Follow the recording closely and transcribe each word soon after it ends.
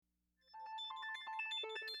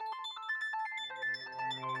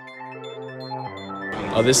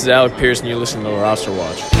This is Alec Pierce, and you're listening to Roster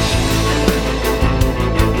Watch.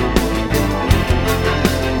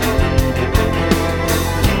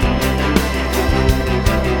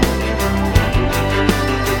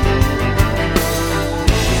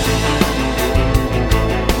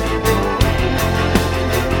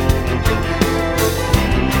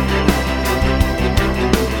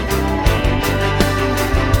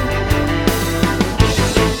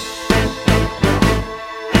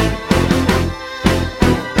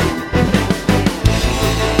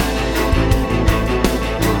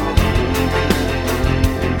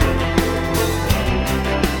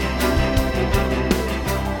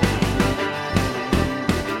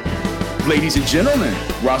 Ladies and gentlemen,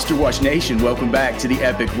 Roster Watch Nation, welcome back to the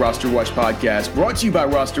epic Roster Watch podcast, brought to you by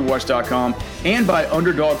RosterWatch.com and by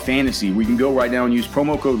Underdog Fantasy. We can go right now and use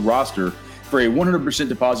promo code ROSTER for a 100%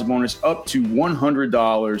 deposit bonus up to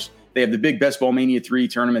 $100. They have the big Best Ball Mania 3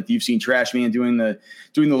 tournament that you've seen Trash Man doing the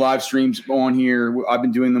live streams on here. I've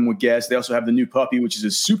been doing them with guests. They also have the new puppy, which is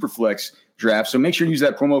a super flex draft. So make sure you use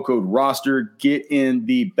that promo code ROSTER. Get in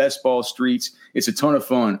the best ball streets. It's a ton of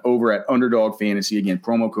fun over at Underdog Fantasy. Again,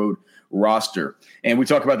 promo code ROSTER. And we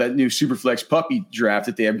talk about that new Superflex puppy draft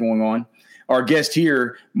that they have going on. Our guest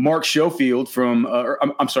here, Mark Schofield from the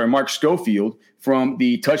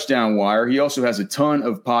Touchdown Wire. He also has a ton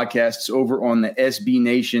of podcasts over on the SB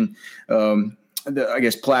Nation,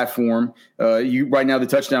 platform. Right now, the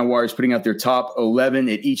Touchdown Wire is putting out their top 11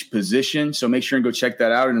 at each position. So make sure and go check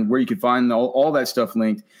that out. And where you can find all that stuff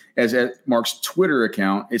linked as at Mark's Twitter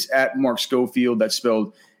account. It's at Mark Schofield. That's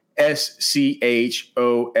spelled Schofield.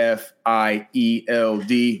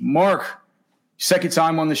 Mark, second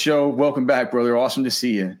time on the show. Welcome back, brother. Awesome to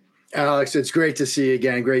see you. Alex, it's great to see you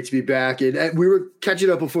again. Great to be back. And we were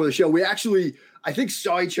catching up before the show. We actually, I think,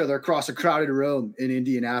 saw each other across a crowded room in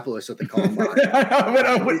Indianapolis at the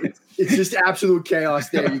Combine. It's just absolute chaos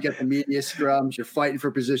there. You get the media scrums. You're fighting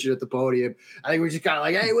for position at the podium. I think we're just kind of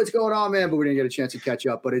like, hey, what's going on, man? But we didn't get a chance to catch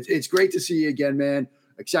up. But it's great to see you again, man.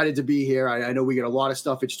 Excited to be here. I know we got a lot of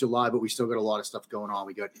stuff. It's July, but we still got a lot of stuff going on.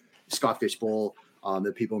 We got Scott Fish Bowl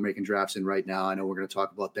that people are making drafts in right now. I know we're going to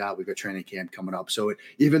talk about that. We've got training camp coming up. So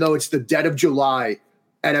even though it's the dead of July,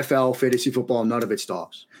 NFL, fantasy football, none of it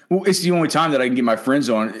stops. Well, it's the only time that I can get my friends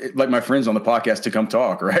on the podcast to come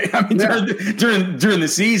talk, right? I mean, during the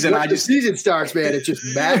season, the season starts, man, it's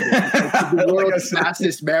just madness. It's the world's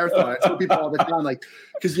fastest marathon. I tell people all the time, like,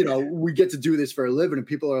 because, we get to do this for a living, and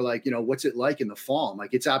people are like, what's it like in the fall? I'm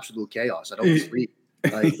like, it's absolute chaos. I don't sleep.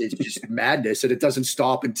 Like, it's just madness, and it doesn't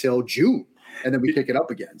stop until June. And then we pick it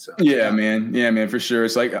up again. So yeah, man, for sure.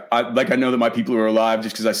 It's like I know that my people are alive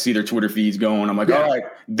just because I see their Twitter feeds going. I'm like, all right,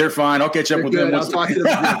 they're fine. I'll catch up with them. I'll talk to them.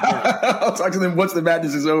 I'll talk to them once the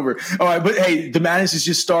madness is over. All right, but hey, the madness is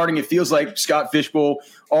just starting. It feels like Scott Fish Bowl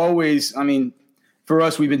always. I mean, for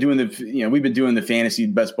us, we've been doing the fantasy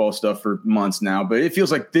best ball stuff for months now, but it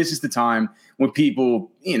feels like this is the time when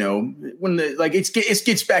people, it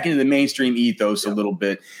gets back into the mainstream ethos a little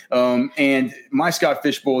bit. And my Scott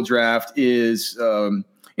Fish Bowl draft is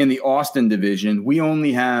in the Austin division. We're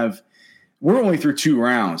only through 2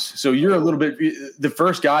 rounds. So you're a little bit the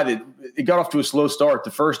first guy that it got off to a slow start.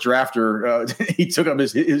 The first drafter, he took up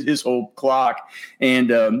his whole clock.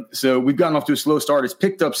 And so we've gotten off to a slow start. It's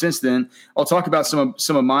picked up since then. I'll talk about some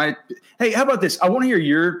of my – hey, how about this? I want to hear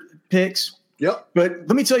your picks. Yep. But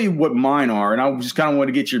let me tell you what mine are, and I just kind of want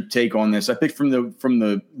to get your take on this. I picked from the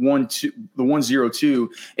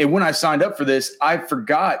 102, and when I signed up for this, I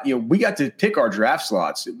forgot. We got to pick our draft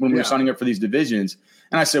slots when we were signing up for these divisions,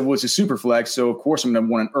 and I said, "Well, it's a super flex, so of course I'm going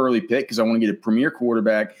to want an early pick because I want to get a premier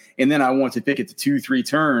quarterback, and then I want to pick at the 2-3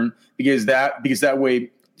 turn because that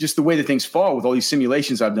way." Just the way that things fall with all these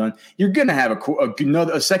simulations I've done, you're going to have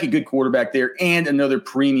a second good quarterback there and another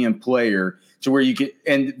premium player to where you can.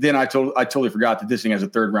 And then I totally forgot that this thing has a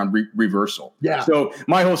third round reversal. Yeah. So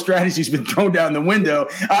my whole strategy's been thrown down the window.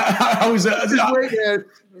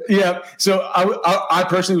 Yeah. So I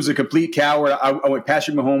personally was a complete coward. I went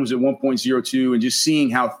Patrick Mahomes at 1.02 and just seeing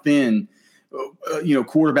how thin,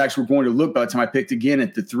 quarterbacks were going to look by the time I picked again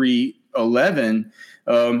at the 311.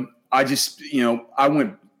 I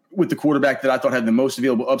went with the quarterback that I thought had the most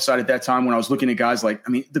available upside at that time when I was looking at guys like,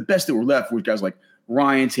 the best that were left were guys like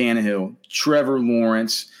Ryan Tannehill, Trevor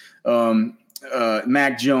Lawrence,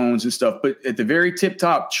 Mac Jones and stuff. But at the very tip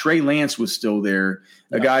top, Trey Lance was still there,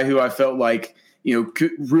 a guy who I felt like,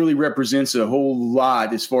 really represents a whole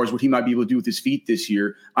lot as far as what he might be able to do with his feet this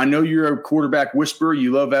year. I know you're a quarterback whisperer.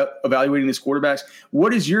 You love evaluating these quarterbacks.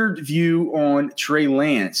 What is your view on Trey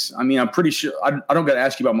Lance? I mean, I'm pretty sure I don't got to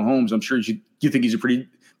ask you about Mahomes. I'm sure you think he's a pretty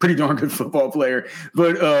pretty darn good football player.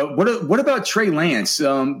 But what about Trey Lance?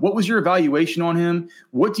 What was your evaluation on him?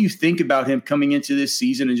 What do you think about him coming into this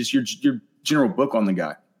season and just your general book on the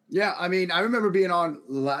guy? Yeah, I mean, I remember being on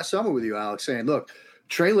last summer with you, Alex, saying, look,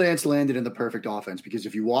 Trey Lance landed in the perfect offense because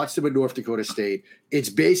if you watched him at North Dakota State, it's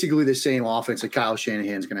basically the same offense that Kyle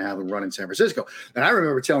Shanahan's going to have him run in San Francisco. And I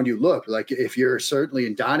remember telling you, look, like if you're certainly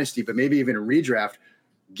in Dynasty, but maybe even a redraft,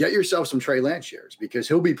 get yourself some Trey Lance shares because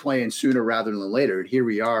he'll be playing sooner rather than later. And here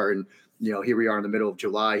we are. And, here we are in the middle of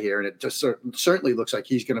July here. And it just certainly looks like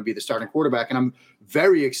he's going to be the starting quarterback. And I'm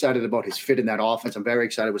very excited about his fit in that offense. I'm very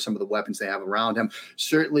excited with some of the weapons they have around him.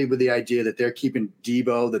 Certainly with the idea that they're keeping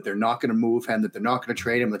Debo, that they're not going to move him, that they're not going to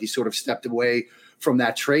trade him, that he sort of stepped away from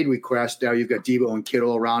that trade request. Now you've got Debo and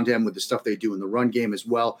Kittle around him with the stuff they do in the run game as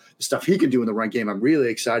well. The stuff he can do in the run game. I'm really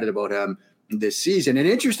excited about him this season. And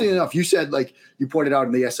interestingly enough, you said, like you pointed out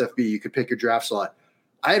in the SFB, you could pick your draft slot.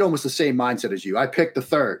 I had almost the same mindset as you. I picked the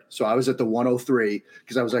third. So I was at the 103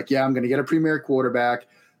 because I was like, yeah, I'm going to get a premier quarterback.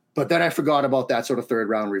 But then I forgot about that sort of third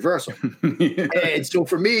round reversal. And so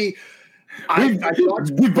for me, I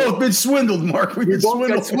thought we've both been swindled, Mark. We both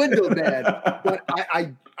got swindled, man. But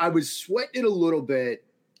I was sweating a little bit.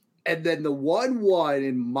 And then the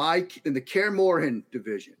 1-1 in the Care Moorhan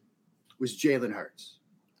division was Jalen Hurts.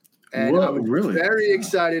 And I was very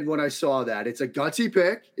excited when I saw that. It's a gutsy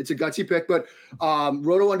pick. But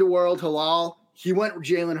Roto Underworld, Halal, he went with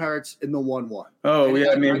Jalen Hurts in the 1-1. Oh, and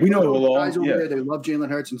yeah, I mean, we know Halal. Guys over there, they love Jalen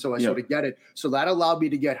Hurts, and so I sort of get it. So that allowed me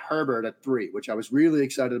to get Herbert at 3, which I was really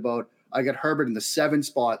excited about. I got Herbert in the 7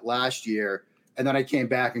 spot last year, and then I came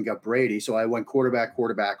back and got Brady. So I went quarterback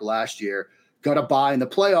last year. Got a bye in the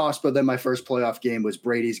playoffs, but then my first playoff game was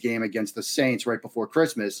Brady's game against the Saints right before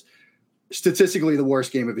Christmas. Statistically the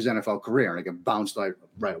worst game of his NFL career, and I got bounced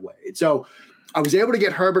right away. And so I was able to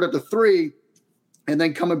get Herbert at the 3, and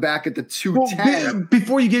then coming back at the 210. Well,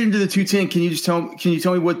 before you get into the 210, can you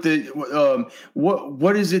tell me what the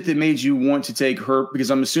what is it that made you want to take Herbert? Because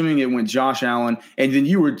I'm assuming it went Josh Allen, and then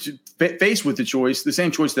you were faced with the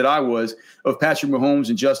same choice that I was of Patrick Mahomes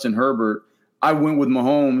and Justin Herbert. I went with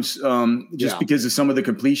Mahomes because of some of the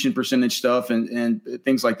completion percentage stuff and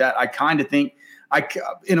things like that. I kind of think.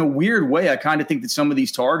 In a weird way, I kind of think that some of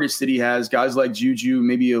these targets that he has, guys like Juju,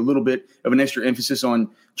 maybe a little bit of an extra emphasis on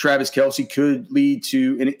Travis Kelce could lead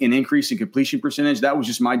to an increase in completion percentage. That was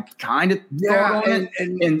just my kind of thought on it.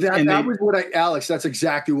 And that was what Alex, that's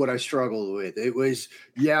exactly what I struggled with. It was,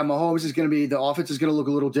 Mahomes is going to be, the offense is going to look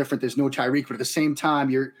a little different. There's no Tyreek, but at the same time,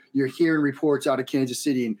 you're hearing reports out of Kansas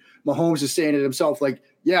City, and Mahomes is saying it himself, like,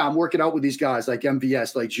 yeah, I'm working out with these guys like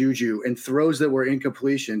MVS, like Juju, and throws that were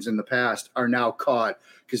incompletions in the past are now caught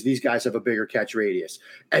because these guys have a bigger catch radius.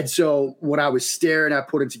 And so when I was staring at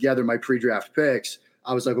putting together my pre-draft picks,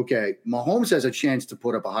 I was like, okay, Mahomes has a chance to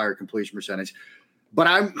put up a higher completion percentage. But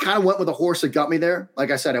I kind of went with a horse that got me there.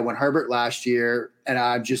 Like I said, I went Herbert last year, and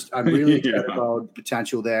I'm really excited about the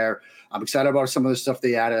potential there. I'm excited about some of the stuff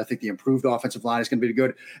they added. I think the improved offensive line is going to be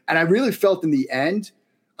good. And I really felt in the end,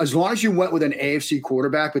 as long as you went with an AFC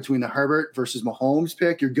quarterback between the Herbert versus Mahomes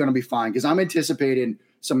pick, you're going to be fine because I'm anticipating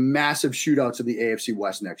some massive shootouts of the AFC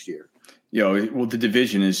West next year. Well, the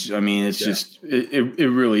division is, just, it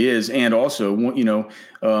really is. And also,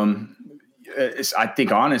 I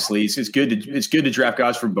think honestly, it's good to draft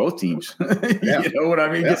guys from both teams. Yeah. You know what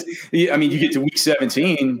I mean? Yeah. You get to week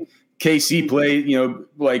 17, KC play,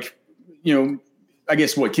 I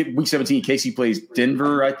guess week 17, KC plays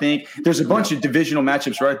Denver. I think there's a bunch of divisional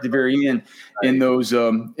matchups right at the very end in those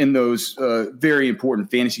very important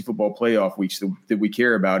fantasy football playoff weeks that we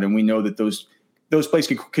care about, and we know that those plays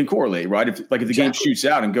can correlate, right? If the game shoots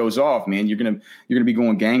out and goes off, man, you're gonna be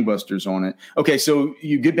going gangbusters on it. Okay, so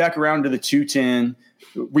you get back around to the 210.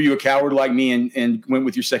 Were you a coward like me and went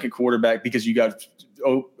with your second quarterback because you got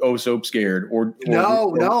so scared?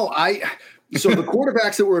 No. So the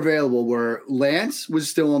quarterbacks that were available were Lance was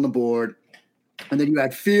still on the board, and then you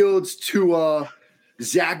had Fields, Tua,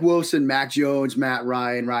 Zach Wilson, Mac Jones, Matt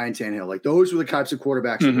Ryan, Ryan Tannehill. Like those were the types of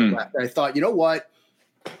quarterbacks that were left. I thought, you know what?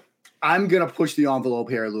 I'm going to push the envelope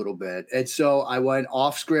here a little bit. And so I went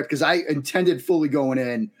off script because I intended fully going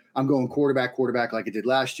in. I'm going quarterback like I did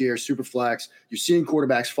last year, super flex. You're seeing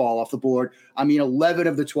quarterbacks fall off the board. 11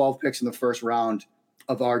 of the 12 picks in the first round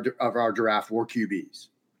of our draft were QBs.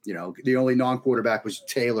 The only non-quarterback was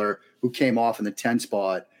Taylor, who came off in the 10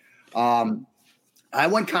 spot. I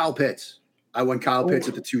went Kyle Pitts. At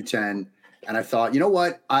the 210, and I thought, you know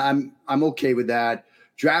what? I'm okay with that.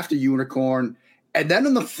 Draft a unicorn. And then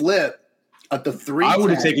on the flip, At the 3, I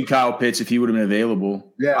would have taken Kyle Pitts if he would have been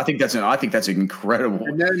available. Yeah, I think that's an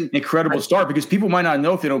incredible start, because people might not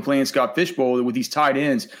know if they don't play in Scott Fishbowl with these tight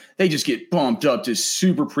ends, they just get bumped up to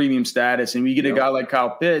super premium status. And we get a guy like Kyle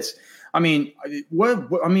Pitts. I mean,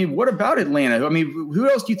 what about Atlanta? I mean, who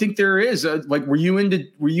else do you think there is? Were you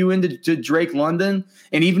into Drake London?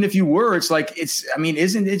 And even if you were,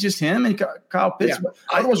 isn't it just him and Kyle Pitts? Yeah.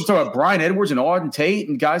 Otherwise, we're talking about Brian Edwards and Auden Tate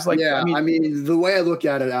and guys like that. I mean, the way I look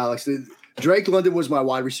at it, Alex, Drake London was my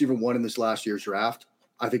wide receiver 1 in this last year's draft.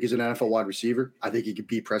 I think he's an NFL wide receiver. I think he could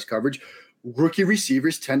beat press coverage. Rookie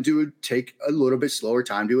receivers tend to take a little bit slower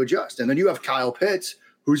time to adjust. And then you have Kyle Pitts,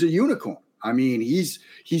 who's a unicorn. I mean, he's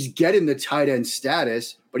getting the tight end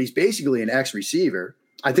status, but he's basically an X receiver.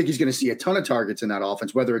 I think he's going to see a ton of targets in that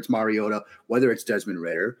offense, whether it's Mariota, whether it's Desmond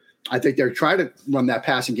Ridder. I think they're trying to run that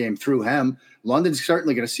passing game through him. London's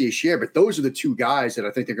certainly going to see a share, but those are the 2 guys that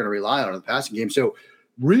I think they're going to rely on in the passing game. So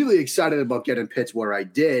really excited about getting Pitts where I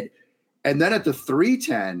did. And then at the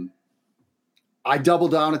 310, I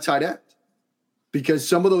doubled down a tight end, because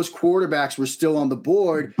some of those quarterbacks were still on the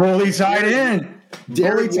board. Bully tight end.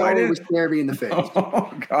 Derek Waller was staring me in the face.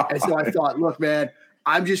 Oh, God. And so I thought, look, man,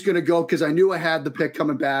 I'm just going to go, because I knew I had the pick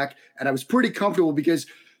coming back, and I was pretty comfortable, because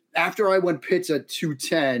after I went Pitts at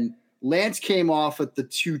 210, Lance came off at the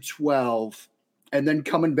 212, and then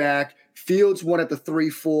coming back, Fields won at the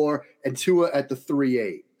 3-4 and Tua at the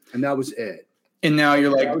 3-8, and that was it. And now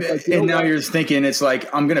you're you're thinking it's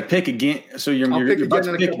like, I'm going to pick again. So you're about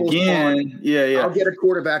to pick again. Yeah. I'll get a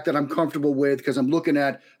quarterback that I'm comfortable with, because I'm looking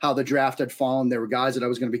at how the draft had fallen. There were guys that I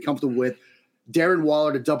was going to be comfortable with. Darren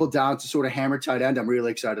Waller to double down to sort of hammer tight end, I'm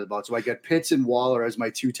really excited about. So I got Pitts and Waller as my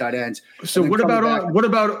 2 tight ends. So what about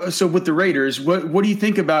with the Raiders? What do you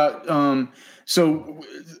think about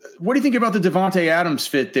what do you think about the Devontae Adams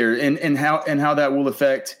fit there, and how that will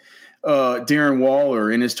affect Darren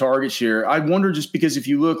Waller and his target share? I wonder, just because if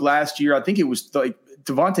you look last year, I think it was like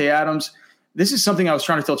Devontae Adams. This is something I was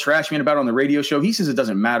trying to tell Trashman about on the radio show. He says it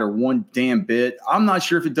doesn't matter one damn bit. I'm not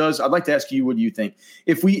sure if it does. I'd like to ask you, what do you think?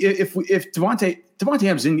 If Devontae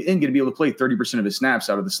Adams isn't going to be able to play 30% of his snaps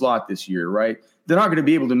out of the slot this year, right? They're not going to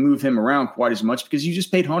be able to move him around quite as much, because you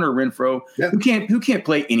just paid Hunter Renfrow, who can't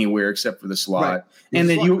play anywhere except for the slot. Right. And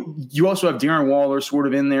then you also have Darren Waller sort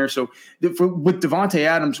of in there. So with Devontae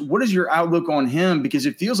Adams, what is your outlook on him? Because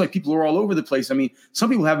it feels like people are all over the place. I mean, some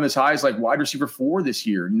people have him as high as like wide receiver 4 this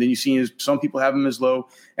year, and then you see some people have him as low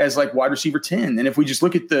as like wide receiver 10. And if we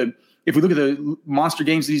look at the monster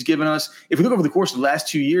games that he's given us, if we look over the course of the last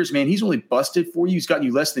 2 years, man, he's only busted for you. He's gotten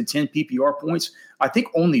you less than 10 PPR points, I think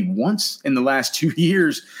only once in the last 2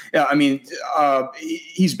 years.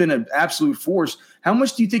 He's been an absolute force. How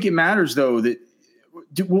much do you think it matters, though, that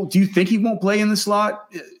do you think he won't play in the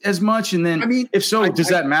slot as much? And then, if so, does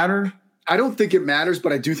that matter? I don't think it matters,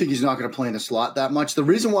 but I do think he's not going to play in the slot that much. The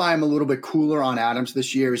reason why I'm a little bit cooler on Adams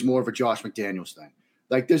this year is more of a Josh McDaniels thing.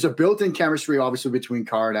 Like, there's a built-in chemistry, obviously, between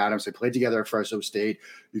Carr and Adams. They played together at Fresno State.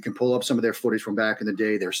 You can pull up some of their footage from back in the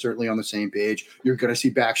day. They're certainly on the same page. You're going to see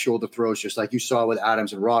back shoulder throws, just like you saw with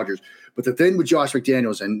Adams and Rodgers. But the thing with Josh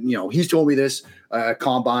McDaniels, and he's told me this,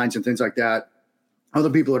 combines and things like that. Other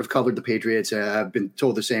people that have covered the Patriots have been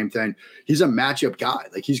told the same thing. He's a matchup guy.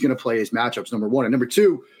 Like, he's going to play his matchups, number one. And number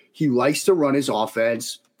two, he likes to run his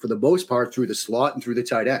offense, for the most part, through the slot and through the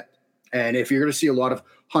tight end. And if you're going to see a lot of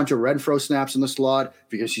Hunter Renfrow snaps in the slot,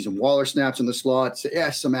 if you're going to see some Waller snaps in the slot,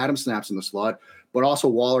 some Adams snaps in the slot, but also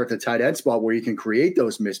Waller at the tight end spot where you can create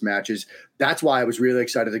those mismatches. That's why I was really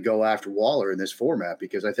excited to go after Waller in this format,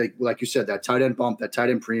 because I think, like you said, that tight end bump, that tight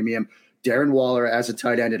end premium, Darren Waller as a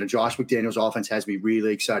tight end and a Josh McDaniels offense has me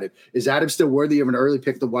really excited. Is Adams still worthy of an early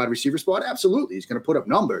pick, the wide receiver spot? Absolutely. He's going to put up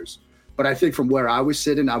numbers. But I think from where I was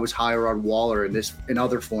sitting, I was higher on Waller in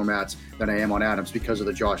other formats than I am on Adams because of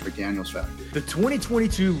the Josh McDaniels factor. The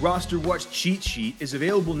 2022 Roster Watch cheat sheet is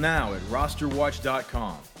available now at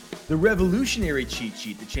rosterwatch.com. The revolutionary cheat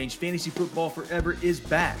sheet that changed fantasy football forever is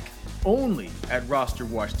back, only at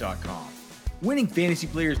rosterwatch.com. Winning fantasy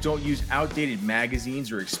players don't use outdated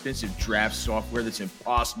magazines or expensive draft software that's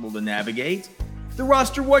impossible to navigate. The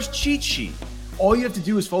Roster Watch cheat sheet. All you have to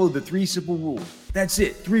do is follow the 3 simple rules. That's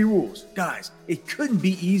it, 3 rules. Guys, it couldn't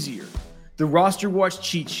be easier. The Roster Watch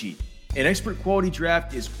cheat sheet. An expert quality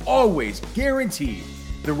draft is always guaranteed.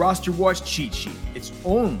 The Roster Watch cheat sheet. It's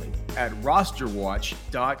only at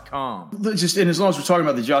rosterwatch.com. And as long as we're talking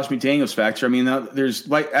about the Josh McDaniels factor, I mean, there's,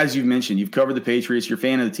 like, as you've mentioned, you've covered the Patriots, you're a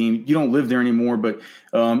fan of the team. You don't live there anymore, but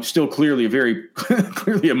still clearly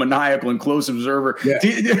a maniacal and close observer. Yeah.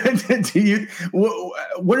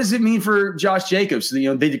 What does it mean for Josh Jacobs?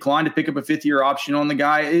 They declined to pick up a 5th-year option on the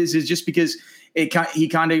guy. Is it just because he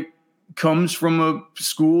kind of comes from a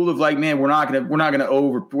school of like, man, we're not gonna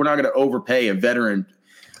overpay a veteran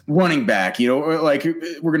running back. You know, like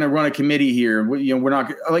we're gonna run a committee here. You know, we're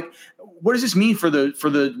not like. What does this mean for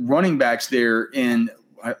the running backs there in?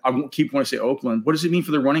 I won't keep wanting to say Oakland. What does it mean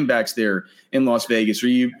for the running backs there in Las Vegas? Are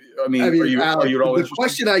you Alex, at all? The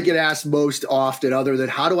question I get asked most often, other than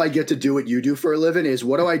how do I get to do what you do for a living, is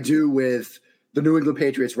what do I do with the New England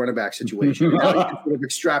Patriots running back situation? How do you sort of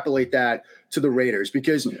extrapolate that to the Raiders?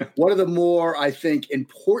 Because one of the more, I think,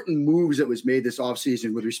 important moves that was made this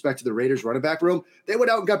offseason with respect to the Raiders running back room, they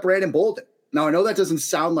went out and got Brandon Bolden. Now, I know that doesn't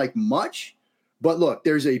sound like much, but look,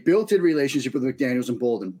 there's a built-in relationship with McDaniels and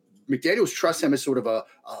Bolden. McDaniels trusts him as sort of a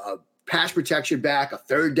pass protection back, a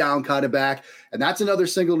third down kind of back. And that's another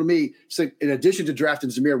signal to me. So in addition to drafting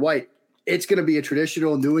Zamir White, it's going to be a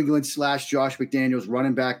traditional New England / Josh McDaniels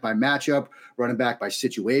running back by matchup, running back by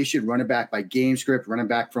situation, running back by game script, running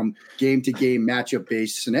back from game to game matchup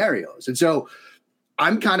based scenarios. And so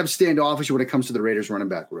I'm kind of standoffish when it comes to the Raiders running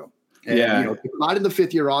back room. And, not in the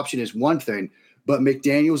 5th-year option is one thing, but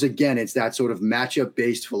McDaniels, again, it's that sort of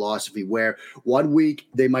matchup-based philosophy where 1 week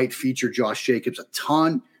they might feature Josh Jacobs a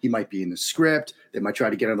ton. He might be in the script. They might try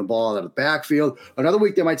to get on the ball out of the backfield. Another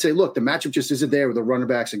week they might say, look, the matchup just isn't there with the running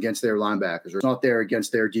backs against their linebackers, or it's not there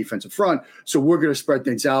against their defensive front. So we're going to spread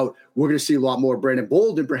things out. We're going to see a lot more Brandon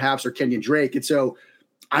Bolden perhaps, or Kenyon Drake. And so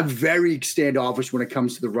I'm very standoffish when it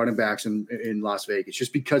comes to the running backs in Las Vegas,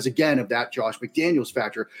 just because, again, of that Josh McDaniels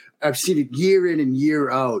factor. I've seen it year in and year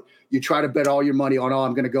out. You try to bet all your money on,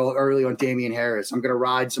 I'm going to go early on Damian Harris. I'm going to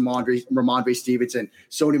ride some Ramondre Stevenson,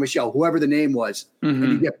 Sony Michel, whoever the name was. And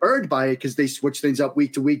you get burned by it because they switch things up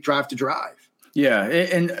week to week, drive to drive. Yeah,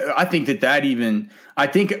 and I think I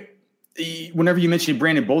think whenever you mentioned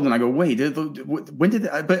Brandon Bolden, I go, wait, when did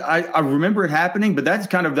that? But I remember it happening, but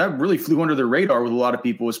that really flew under the radar with a lot of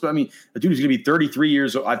people. I mean, the dude is going to be 33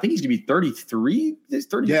 years old. I think he's going to be 33. He's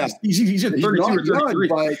 30. Yeah. He's at 32 or 33.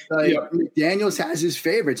 Young, but McDaniels has his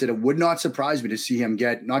favorites, and it would not surprise me to see him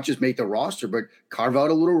not just make the roster, but carve out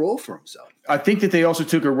a little role for himself. I think that they also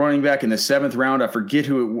took a running back in the 7th round. I forget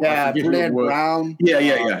who it was. Yeah, Brad Brown.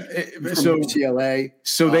 Yeah. So UCLA.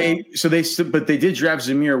 But they did draft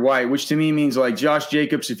Zamir White, which to me means like Josh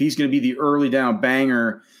Jacobs, if he's going to be the early down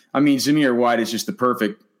banger. I mean, Zamir White is just the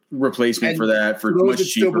perfect replacement for that. For those much that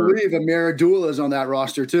cheaper. Still believe Amir Abdullah is on that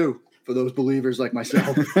roster too. For those believers like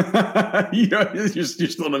myself, you're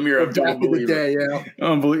still an Amir Abdullah believer. Day, yeah.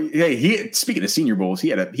 Hey, speaking of Senior Bowls, he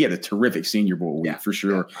had a terrific Senior Bowl week for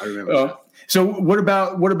sure. Yeah, I remember. So what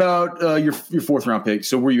about your 4th round pick?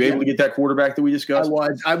 So were you able to get that quarterback that we discussed?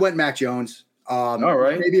 I went Mac Jones. All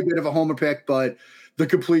right, maybe a bit of a homer pick, but the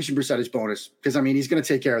completion percentage bonus, because I mean he's going to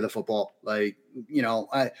take care of the football. Like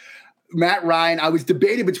Matt Ryan, I was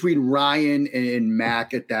debating between Ryan and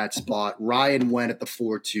Mac at that spot. Ryan went at the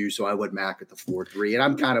 4-2, so I went Mac at the 4-3, and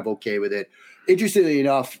I'm kind of okay with it. Interestingly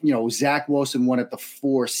enough, Zach Wilson went at the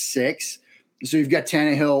 4-6, so you've got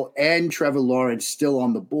Tannehill and Trevor Lawrence still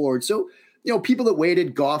on the board. So, people that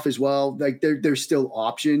waited, Goff as well, like there's still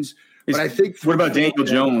options. But I think what about Daniel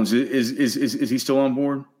Jones? Is he still on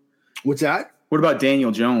board? What's that? What about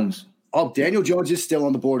Daniel Jones? Oh, Daniel Jones is still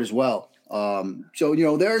on the board as well. So,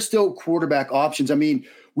 there are still quarterback options. I mean,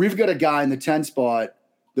 we've got a guy in the 10 spot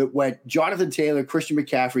that went Jonathan Taylor, Christian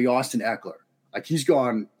McCaffrey, Austin Eckler. Like he's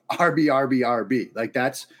gone RB. Like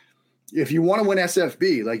that's, if you want to win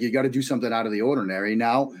SFB, like you got to do something out of the ordinary.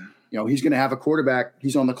 Now, he's going to have a quarterback.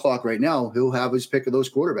 He's on the clock right now. He'll have his pick of those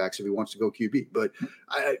quarterbacks if he wants to go QB. But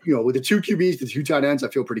with the 2 QBs, the 2 tight ends, I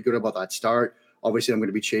feel pretty good about that start. Obviously, I'm going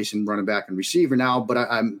to be chasing running back and receiver now, but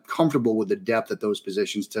I'm comfortable with the depth at those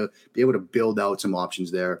positions to be able to build out some options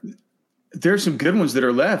there. There's some good ones that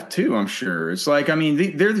are left too, I'm sure. It's like, I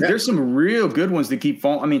mean, there's some real good ones that keep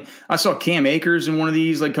falling. I mean, I saw Cam Akers in one of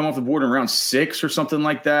these like come off the board in round 6 or something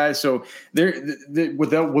like that. So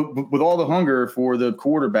with all the hunger for the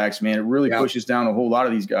quarterbacks, man, it really pushes down a whole lot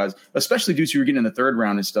of these guys, especially dudes who are getting in the 3rd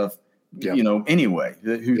round and stuff. Anyway,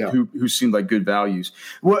 who seemed like good values.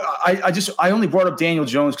 Well, I only brought up Daniel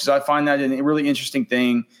Jones because I find that a really interesting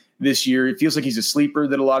thing this year. It feels like he's a sleeper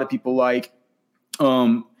that a lot of people like.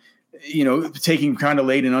 Taking kind of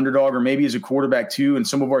late an underdog or maybe as a quarterback too. In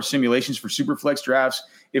some of our simulations for super flex drafts,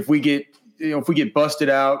 if we get busted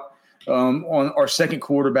out on our second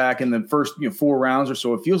quarterback in the first 4 rounds or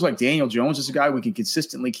so, it feels like Daniel Jones is a guy we can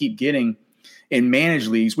consistently keep getting in managed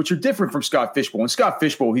leagues, which are different from Scott Fishbowl. And Scott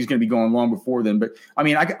Fishbowl, he's going to be going long before then. But I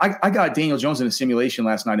mean, I got Daniel Jones in a simulation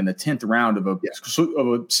last night in the 10th round of a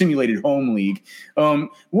simulated home league.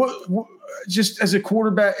 Just as a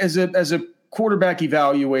quarterback, as a quarterback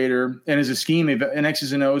evaluator and as a scheme, an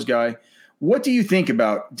X's and O's guy, what do you think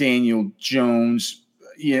about Daniel Jones?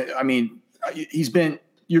 I mean, he's been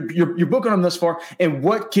you're booking him thus far, and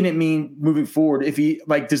what can it mean moving forward? If he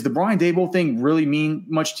does the Brian Daboll thing really mean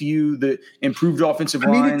much to you? The improved offensive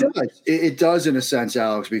line? I mean, it does. It does in a sense,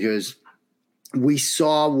 Alex, because we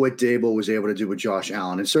saw what Daboll was able to do with Josh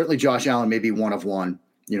Allen, and certainly Josh Allen may be one of one.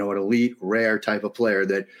 An elite, rare type of player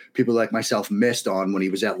that people like myself missed on when he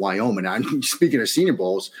was at Wyoming. I'm speaking of Senior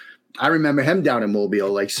Bowls. I remember him down in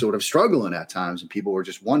Mobile, sort of struggling at times, and people were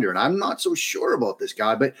just wondering. I'm not so sure about this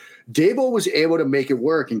guy, but Daboll was able to make it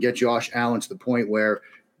work and get Josh Allen to the point where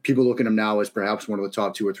people look at him now as perhaps one of the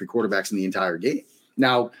top 2 or 3 quarterbacks in the entire game.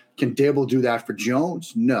 Now, can Daboll do that for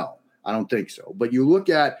Jones? No, I don't think so. But you look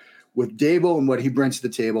at with Daboll and what he brings to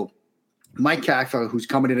the table, Mike Kafka, who's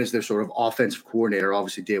coming in as their sort of offensive coordinator,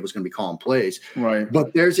 obviously Daboll's going to be calling plays. Right.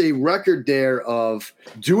 But there's a record there of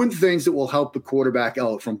doing things that will help the quarterback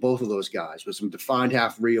out from both of those guys with some defined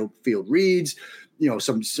half-field reads,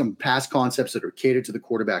 some pass concepts that are catered to the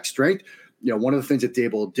quarterback's strength. One of the things that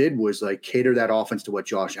Daboll did was cater that offense to what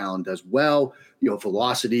Josh Allen does well,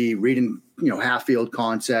 velocity, reading, half-field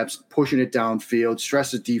concepts, pushing it downfield,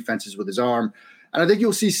 stresses defenses with his arm. And I think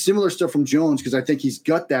you'll see similar stuff from Jones because I think he's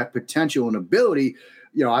got that potential and ability.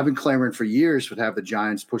 I've been clamoring for years to have the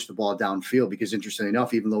Giants push the ball downfield because, interestingly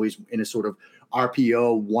enough, even though he's in a sort of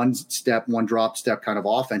RPO, one drop step kind of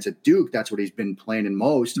offense at Duke, that's what he's been playing in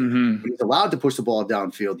most. Mm-hmm. When he's allowed to push the ball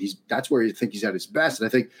downfield, that's where you think he's at his best. And I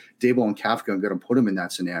think Daboll and Kafka are going to put him in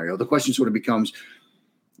that scenario. The question sort of becomes,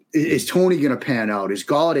 is Tony going to pan out? Is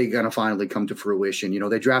Golladay going to finally come to fruition?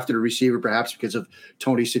 They drafted a receiver perhaps because of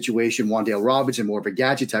Tony's situation, Wan'Dale Robinson, more of a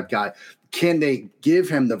gadget type guy. Can they give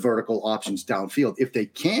him the vertical options downfield? If they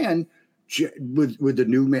can, with the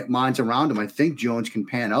new minds around him, I think Jones can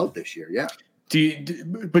pan out this year. Yeah. Do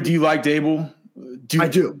you like Daboll? I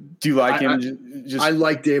do. Do you like him? I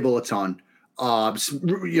like Daboll a ton.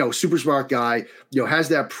 Super smart guy, has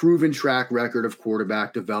that proven track record of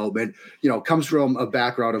quarterback development, comes from a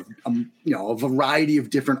background of, a variety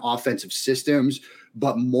of different offensive systems,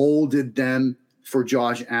 but molded them for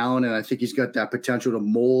Josh Allen. And I think he's got that potential to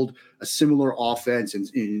mold a similar offense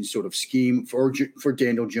in sort of scheme for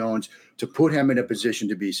Daniel Jones to put him in a position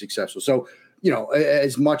to be successful. So,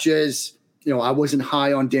 as much as, I wasn't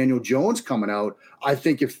high on Daniel Jones coming out, I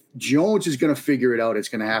think if Jones is going to figure it out, it's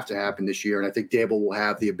going to have to happen this year. And I think Daboll will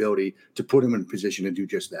have the ability to put him in a position to do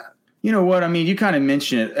just that. You know what? I mean, you kind of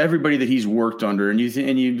mentioned it. Everybody that he's worked under, and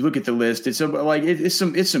you look at the list. It's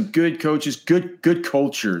some good coaches, good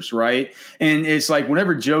cultures, right? And it's like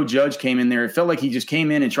whenever Joe Judge came in there, it felt like he just came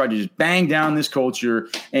in and tried to just bang down this culture,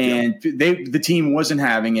 and the team wasn't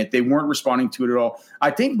having it. They weren't responding to it at all. I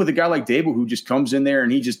think with a guy like Daboll who just comes in there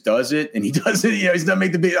and he just does it, and he does it. He's not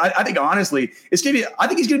make the big. I think honestly, it's gonna be. I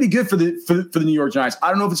think he's gonna be good for the New York Giants. I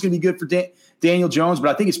don't know if it's gonna be good for Daniel Jones, but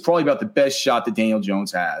I think it's probably about the best shot that Daniel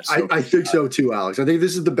Jones has. So, I think so too, Alex. I think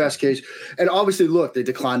this is the best case. And obviously, look, they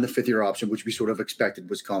declined the 5th-year option, which we sort of expected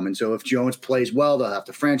was coming. So if Jones plays well, they'll have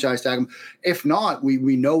to franchise tag him. If not, we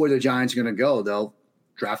know where the Giants are going to go. They'll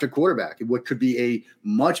draft a quarterback. What could be a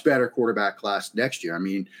much better quarterback class next year. I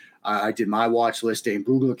mean, I did my watch list. Dane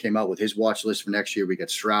Brugler came out with his watch list for next year. We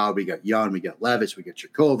got Stroud, we got Young, we got Levis, we got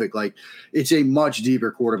Jakovic. It's a much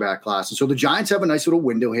deeper quarterback class. And so the Giants have a nice little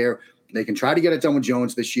window here. They can try to get it done with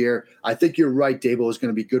Jones this year. I think you're right. Daboll is going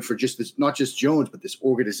to be good for just this, not just Jones, but this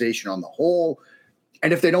organization on the whole.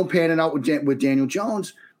 And if they don't pan it out with Daniel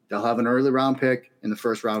Jones, they'll have an early round pick in the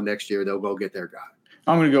first round next year. They'll go get their guy.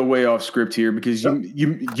 I'm going to go way off script here because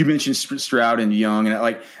you mentioned Stroud and Young,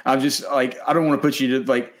 and I'm just I don't want to put you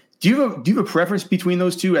to Do you have a preference between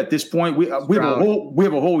those two at this point? We have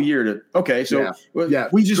a whole year to. Okay, so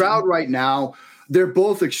Stroud right now. They're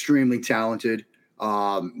both extremely talented.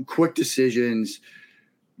 Quick decisions,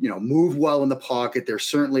 move well in the pocket. They're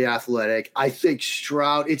certainly athletic. I think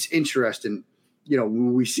Stroud, it's interesting.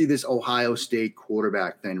 We see this Ohio State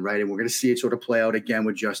quarterback thing, right? And we're going to see it sort of play out again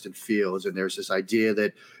with Justin Fields. And there's this idea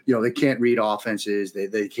that, they can't read offenses.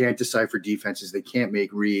 They can't decipher defenses. They can't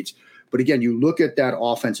make reads. But again, you look at that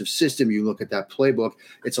offensive system, you look at that playbook,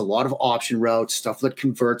 it's a lot of option routes, stuff that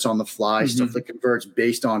converts on the fly, stuff that converts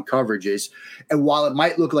based on coverages. And while it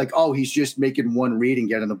might look like, he's just making one read and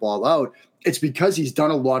getting the ball out, it's because he's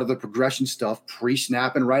done a lot of the progression stuff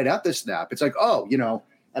pre-snap and right at the snap. It's like,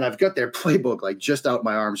 and I've got their playbook just out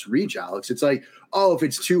my arm's reach, Alex. It's like, if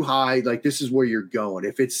it's too high, this is where you're going.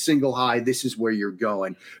 If it's single high, this is where you're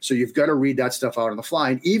going. So you've got to read that stuff out on the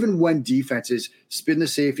fly. And even when defenses spin the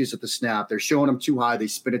safeties at the snap, they're showing them too high, they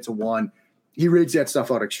spin it to 1. He reads that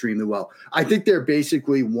stuff out extremely well. I think they're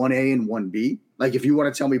basically 1A and 1B. If you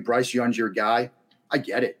want to tell me Bryce Young's your guy, I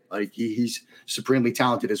get it. Like he's supremely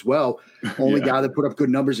talented as well. Only guy that put up good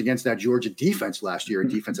numbers against that Georgia defense last year. A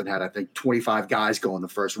defense that had, I think, 25 guys go in the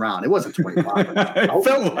first round. It wasn't 25. It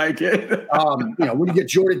felt like it. When you get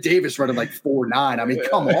Jordan Davis running like 4.9, I mean,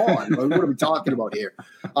 come on. What are we talking about here?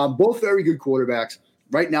 Both very good quarterbacks.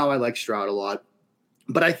 Right now, I like Stroud a lot.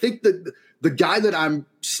 But I think that the guy that I'm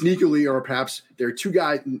sneakily, or perhaps there are two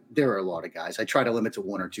guys, there are a lot of guys. I try to limit to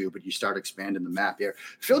one or two, but you start expanding the map here.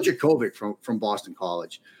 Phil Jurkovec from Boston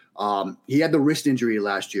College. He had the wrist injury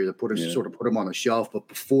last year that sort of put him on the shelf. But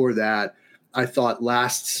before that, I thought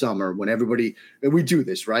last summer when we do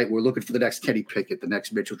this, right? We're looking for the next Kenny Pickett, the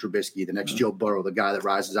next Mitchell Trubisky, the next Joe Burrow, the guy that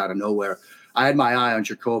rises out of nowhere. I had my eye on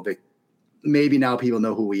Jurkovec. Maybe now people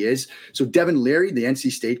know who he is. So Devin Leary, the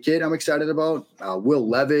NC State kid, I'm excited about. Will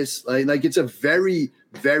Levis, like it's a very,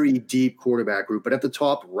 very deep quarterback group. But at the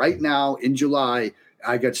top right now in July,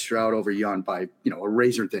 I got Stroud over Young by a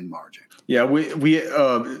razor thin margin. Yeah,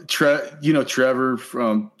 Trevor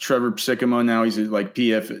from Trevor Sycamore. Now he's like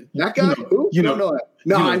PF. That guy,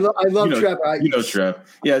 I love Trevor. Trev.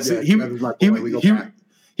 Yeah, so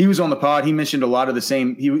he was on the pod. He mentioned a lot of the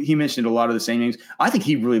same. He mentioned a lot of the same names. I think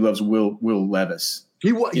he really loves Will Levis.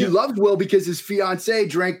 He loved Will because his fiance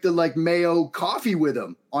drank the Mayo coffee with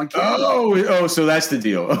him on camera. Oh, so that's the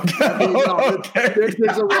deal. Okay.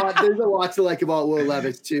 There's a lot to like about Will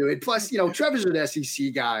Levis too. And plus, Trevor's an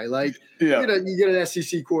SEC guy. You get an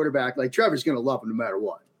SEC quarterback, Trevor's going to love him no matter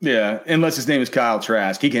what. Yeah, unless his name is Kyle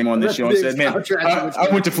Trask. He came on this show and said, "Man, I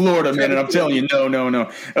went to Florida, man, and I'm telling you, no."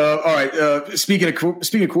 All right. Speaking of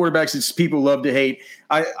quarterbacks, that people love to hate.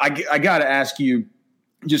 I got to ask you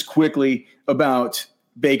just quickly about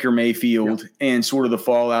Baker Mayfield and sort of the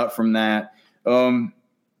fallout from that. I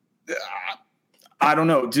don't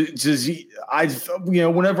know. Does he?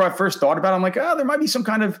 Whenever I first thought about it, I'm like, there might be some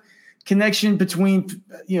kind of connection between,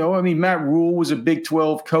 Matt Rule was a Big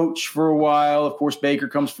 12 coach for a while. Of course, Baker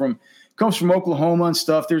comes from Oklahoma and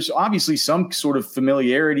stuff. There's obviously some sort of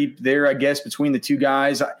familiarity there, I guess, between the two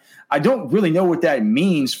guys. I don't really know what that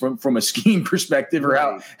means from a scheme perspective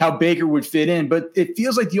or how Baker would fit in, but it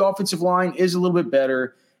feels like the offensive line is a little bit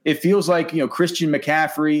better. It feels like, Christian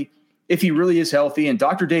McCaffrey, if he really is healthy, and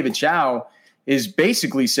Dr. David Chow is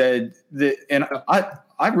basically said that, and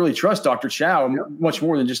I really trust Dr. Chow much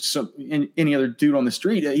more than just any other dude on the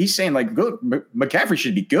street. He's saying McCaffrey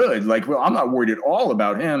should be good. I'm not worried at all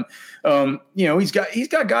about him. He's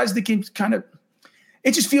got guys that can kind of.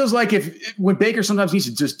 It just feels like when Baker sometimes needs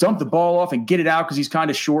to just dump the ball off and get it out because he's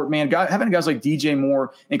kind of short, man. Having guys like DJ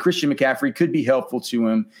Moore and Christian McCaffrey could be helpful to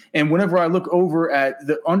him. And whenever I look over at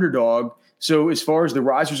the underdog, so as far as the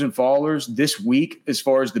risers and fallers this week, as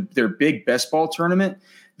far as their big best ball tournament,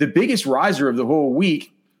 the biggest riser of the whole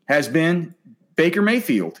week has been Baker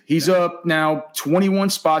Mayfield. He's up now 21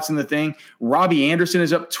 spots in the thing. Robbie Anderson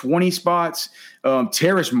is up 20 spots.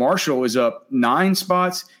 Terrace Marshall is up 9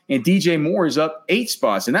 spots, and DJ Moore is up 8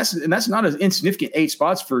 spots. And that's not an insignificant 8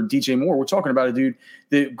 spots for DJ Moore. We're talking about a dude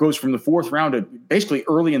that goes from the 4th round to basically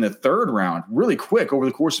early in the 3rd round, really quick over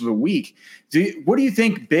the course of a week. What do you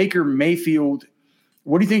think Baker Mayfield?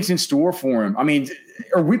 What do you think is in store for him? I mean,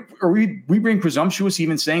 are we being presumptuous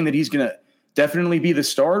even saying that he's going to definitely be the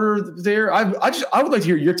starter there? I would like to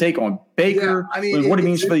hear your take on Baker and what it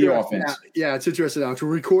means for the offense. Yeah, it's interesting. We're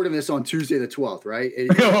recording this on Tuesday the 12th, right?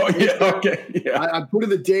 I'm putting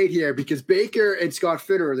the date here because Baker and Scott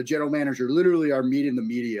Fitterer, the general manager, literally are meeting the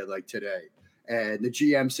media today. And the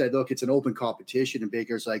GM said, look, it's an open competition. And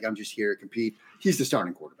Baker's like, I'm just here to compete. He's the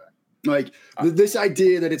starting quarterback. This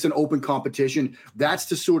idea that it's an open competition, that's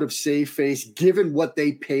to sort of save face given what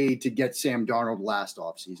they paid to get Sam Darnold last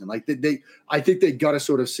offseason. I think they got to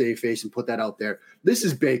sort of save face and put that out there. This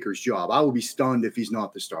is Baker's job. I will be stunned if he's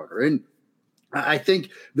not the starter. And I think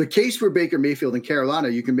the case for Baker Mayfield in Carolina,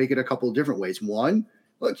 you can make it a couple of different ways. One,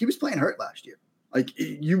 look, he was playing hurt last year.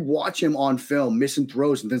 You watch him on film, missing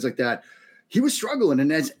throws and things like that. He was struggling.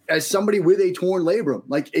 And as somebody with a torn labrum,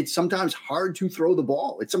 it's sometimes hard to throw the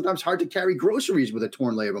ball. It's sometimes hard to carry groceries with a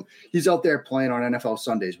torn labrum. He's out there playing on NFL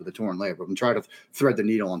Sundays with a torn labrum and try to thread the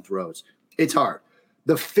needle on throws. It's hard.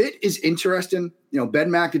 The fit is interesting. Ben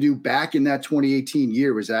McAdoo back in that 2018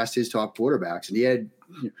 year was asked his top quarterbacks, and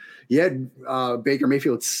he had Baker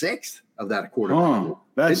Mayfield 6th of that quarterback. Oh,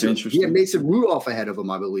 that's interesting. He had Mason Rudolph ahead of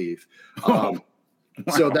him, I believe. Wow.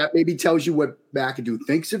 So that maybe tells you what McAdoo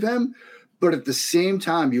thinks of him. But at the same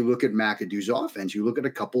time, you look at McAdoo's offense, you look at a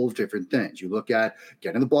couple of different things. You look at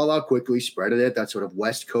getting the ball out quickly, spreading it, that sort of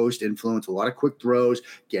West Coast influence, a lot of quick throws,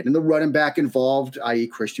 getting the running back involved, i.e.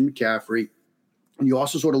 Christian McCaffrey. And you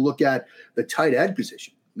also sort of look at the tight end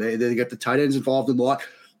position. They get the tight ends involved a lot.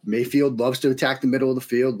 Mayfield loves to attack the middle of the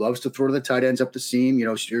field, loves to throw to the tight ends up the seam.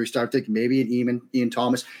 You start thinking maybe an Ian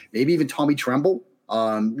Thomas, maybe even Tommy Tremble,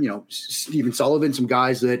 Stephen Sullivan, some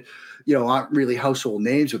guys that, aren't really household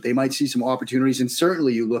names, but they might see some opportunities. And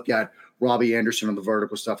certainly you look at Robbie Anderson on the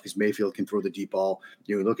vertical stuff because Mayfield can throw the deep ball.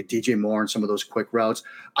 You look at DJ Moore and some of those quick routes.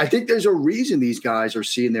 I think there's a reason these guys are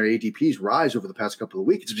seeing their ADPs rise over the past couple of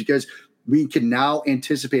weeks. It's because we can now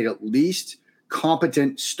anticipate at least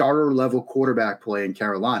competent starter-level quarterback play in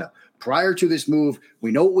Carolina. Prior to this move,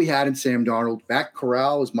 we know what we had in Sam Darnold. Matt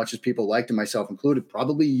Corral, as much as people liked him, myself included,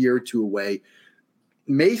 probably a year or two away.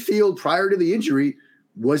 Mayfield, prior to the injury,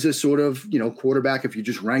 was a sort of, quarterback, if you're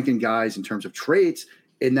just ranking guys in terms of traits,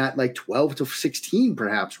 in that like 12 to 16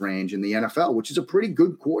 perhaps range in the NFL, which is a pretty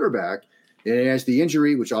good quarterback. And it has the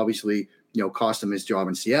injury, which obviously, cost him his job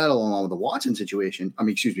in Seattle along with the Watson situation.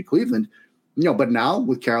 Cleveland. But now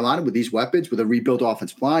with Carolina, with these weapons, with a rebuilt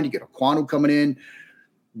offensive line, you get Okwonu coming in.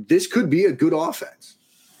 This could be a good offense.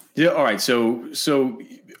 Yeah. All right. So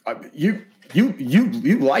you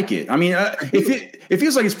like it? I mean, it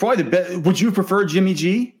feels like it's probably the best. Would you prefer Jimmy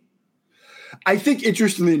G? I think,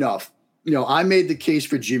 interestingly enough, I made the case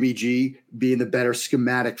for Jimmy G being the better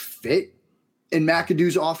schematic fit in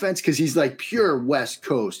McAdoo's offense because he's like pure West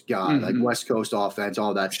Coast guy, like West Coast offense,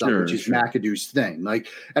 all that stuff, which is McAdoo's thing.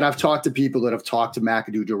 And I've talked to people that have talked to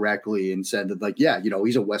McAdoo directly and said that,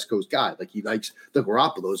 he's a West Coast guy. Like he likes the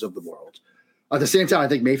Garoppolos of the world. At the same time, I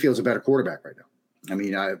think Mayfield's a better quarterback right now. I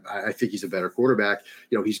mean, I think he's a better quarterback.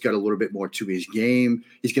 He's got a little bit more to his game.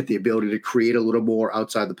 He's got the ability to create a little more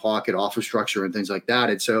outside the pocket, offer structure, and things like that.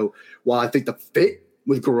 And so while I think the fit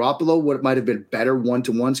with Garoppolo, what might have been better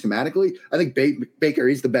one-to-one schematically, I think Baker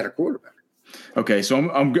is the better quarterback. Okay, so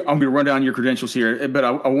I'm going to run down your credentials here, but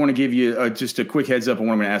I want to give you just a quick heads up on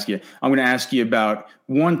what I'm going to ask you. I'm going to ask you about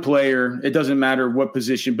one player. It doesn't matter what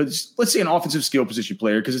position, but let's say an offensive skill position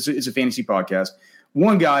player because it's a fantasy podcast.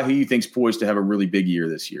 One guy who you think's poised to have a really big year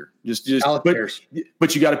this year.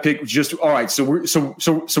 But you got to pick just all right. So we're going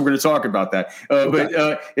to talk about that.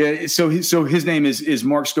 Okay. So his name is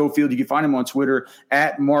Mark Schofield. You can find him on Twitter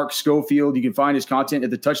at Mark Schofield. You can find his content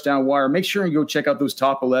at the Touchdown Wire. Make sure and go check out those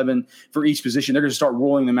top 11 for each position. They're going to start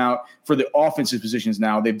rolling them out for the offensive positions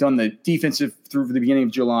now. They've done the defensive through the beginning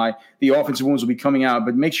of July. The offensive ones will be coming out,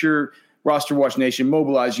 but make sure. Roster Watch Nation,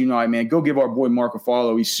 mobilize, unite, man. Go give our boy Mark a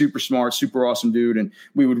follow. He's super smart, super awesome dude, and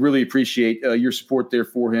we would really appreciate your support there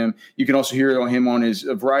for him. You can also hear him on his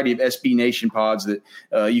a variety of SB Nation pods that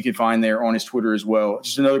you can find there on his Twitter as well.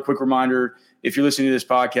 Just another quick reminder, if you're listening to this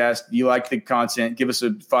podcast, you like the content, give us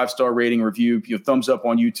a 5-star rating, review, thumbs up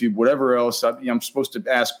on YouTube, whatever else I'm supposed to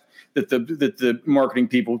ask that the marketing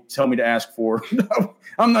people tell me to ask for.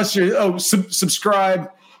 I'm not sure.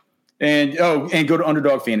 Subscribe. And go to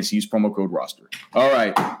Underdog Fantasy. Use promo code roster. All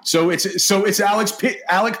right. So it's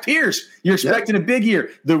Alec Pierce. You're expecting a big year.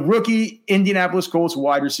 The rookie Indianapolis Colts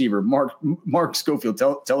wide receiver, Mark Schofield.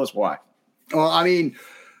 Tell us why. Well, I mean,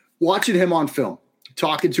 watching him on film,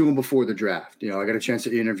 talking to him before the draft. I got a chance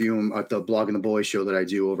to interview him at the Blog and the Boys show that I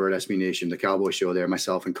do over at SB Nation, the Cowboy show there,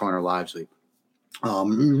 myself and Connor Livesley.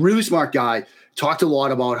 Really smart guy. Talked a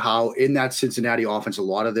lot about how in that Cincinnati offense, a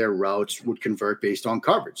lot of their routes would convert based on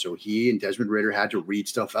coverage. So he and Desmond Ridder had to read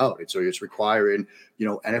stuff out. And so it's requiring,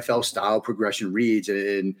 NFL style progression reads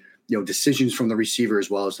and decisions from the receiver as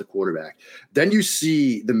well as the quarterback. Then you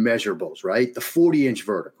see the measurables, right? The 40-inch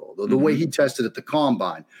vertical, the way he tested at the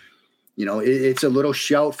combine. It's a little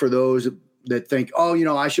shout for those that think,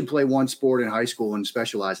 I should play one sport in high school and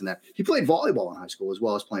specialize in that. He played volleyball in high school as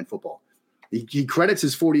well as playing football. He credits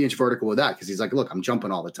his 40-inch vertical with that because he's like, look, I'm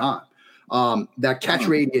jumping all the time. That catch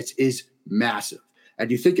radius is massive.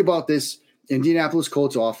 And you think about this Indianapolis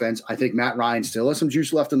Colts offense, I think Matt Ryan still has some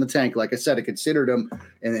juice left in the tank. Like I said, I considered him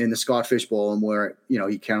in the Scott Fish Bowl and where,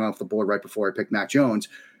 he came off the board right before I picked Mac Jones.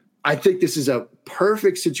 I think this is a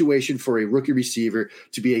perfect situation for a rookie receiver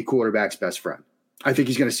to be a quarterback's best friend. I think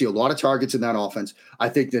he's going to see a lot of targets in that offense. I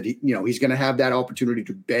think that he's going to have that opportunity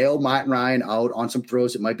to bail Matt Ryan out on some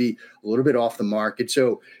throws that might be a little bit off the mark. And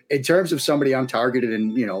so in terms of somebody I'm targeted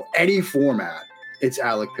in, any format, it's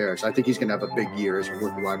Alec Pierce. I think he's going to have a big year as a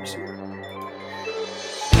rookie wide receiver.